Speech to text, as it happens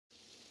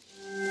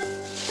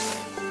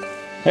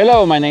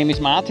Hello, my name is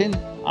Martin.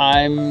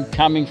 I'm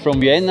coming from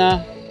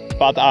Vienna,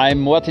 but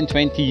I'm more than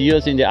 20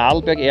 years in the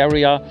Arlberg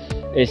area,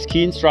 a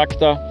ski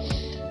instructor.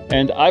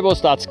 And I was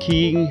start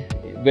skiing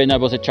when I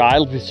was a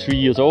child with 3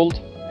 years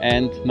old.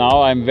 And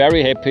now I'm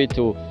very happy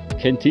to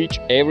can teach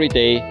every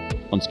day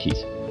on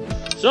skis.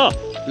 So,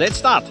 let's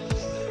start.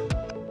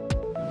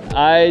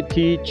 I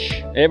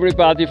teach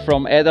everybody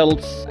from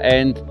adults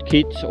and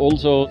kids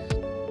also.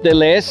 The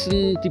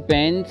lesson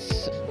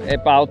depends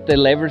about the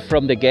level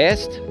from the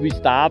guest. We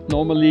start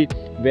normally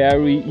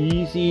very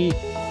easy.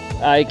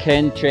 I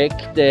can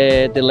check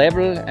the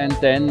level and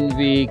then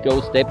we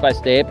go step by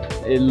step,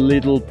 a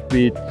little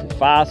bit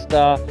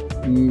faster,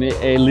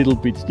 a little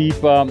bit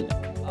steeper.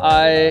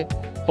 I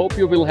hope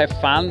you will have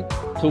fun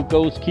to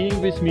go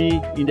skiing with me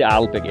in the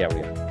Arlberg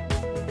area.